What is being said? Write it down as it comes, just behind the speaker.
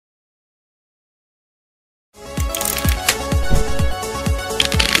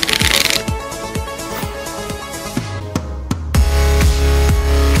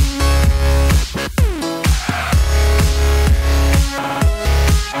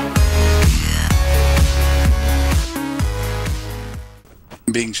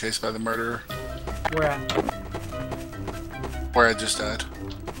I'm being chased by the murderer. Where at? Where I just died.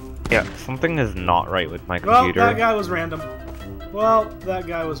 Yeah, something is not right with my Well, computer. that guy was random. Well, that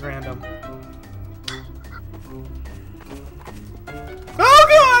guy was random. Oh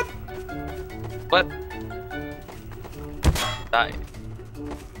god! What? Die.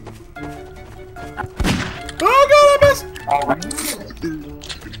 Oh god, I missed!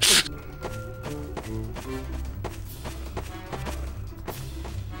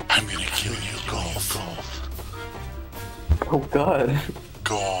 I'm gonna kill you, Golf. Oh god.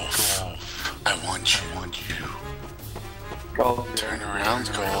 Golf. I want you. Oh, Turn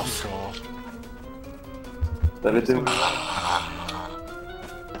around, Golf. let it do.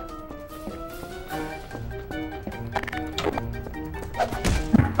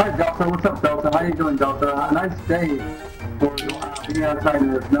 Hi Delta, what's up Delta? How you doing Delta? A nice day for being outside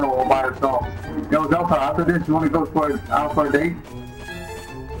in the snow all by yourself. Yo Delta, after this you want to go out for a date?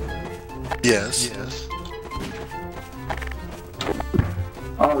 Yes.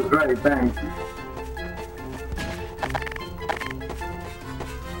 Oh great, thanks.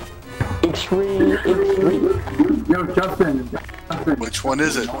 Extreme. Yo Justin. Which one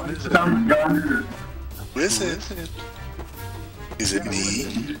is it? Some gun. Who is it? Is it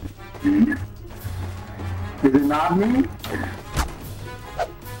me? Is it not me?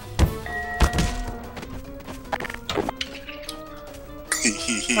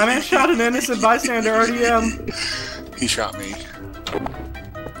 I man shot an innocent bystander, RDM. He shot me.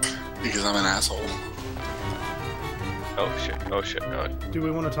 Because I'm an asshole. Oh shit, oh shit, oh. Do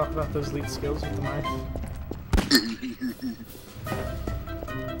we want to talk about those elite skills with the knife?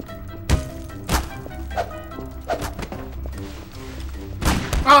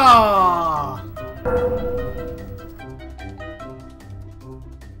 Ah!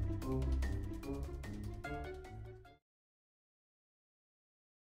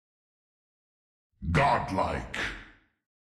 Godlike.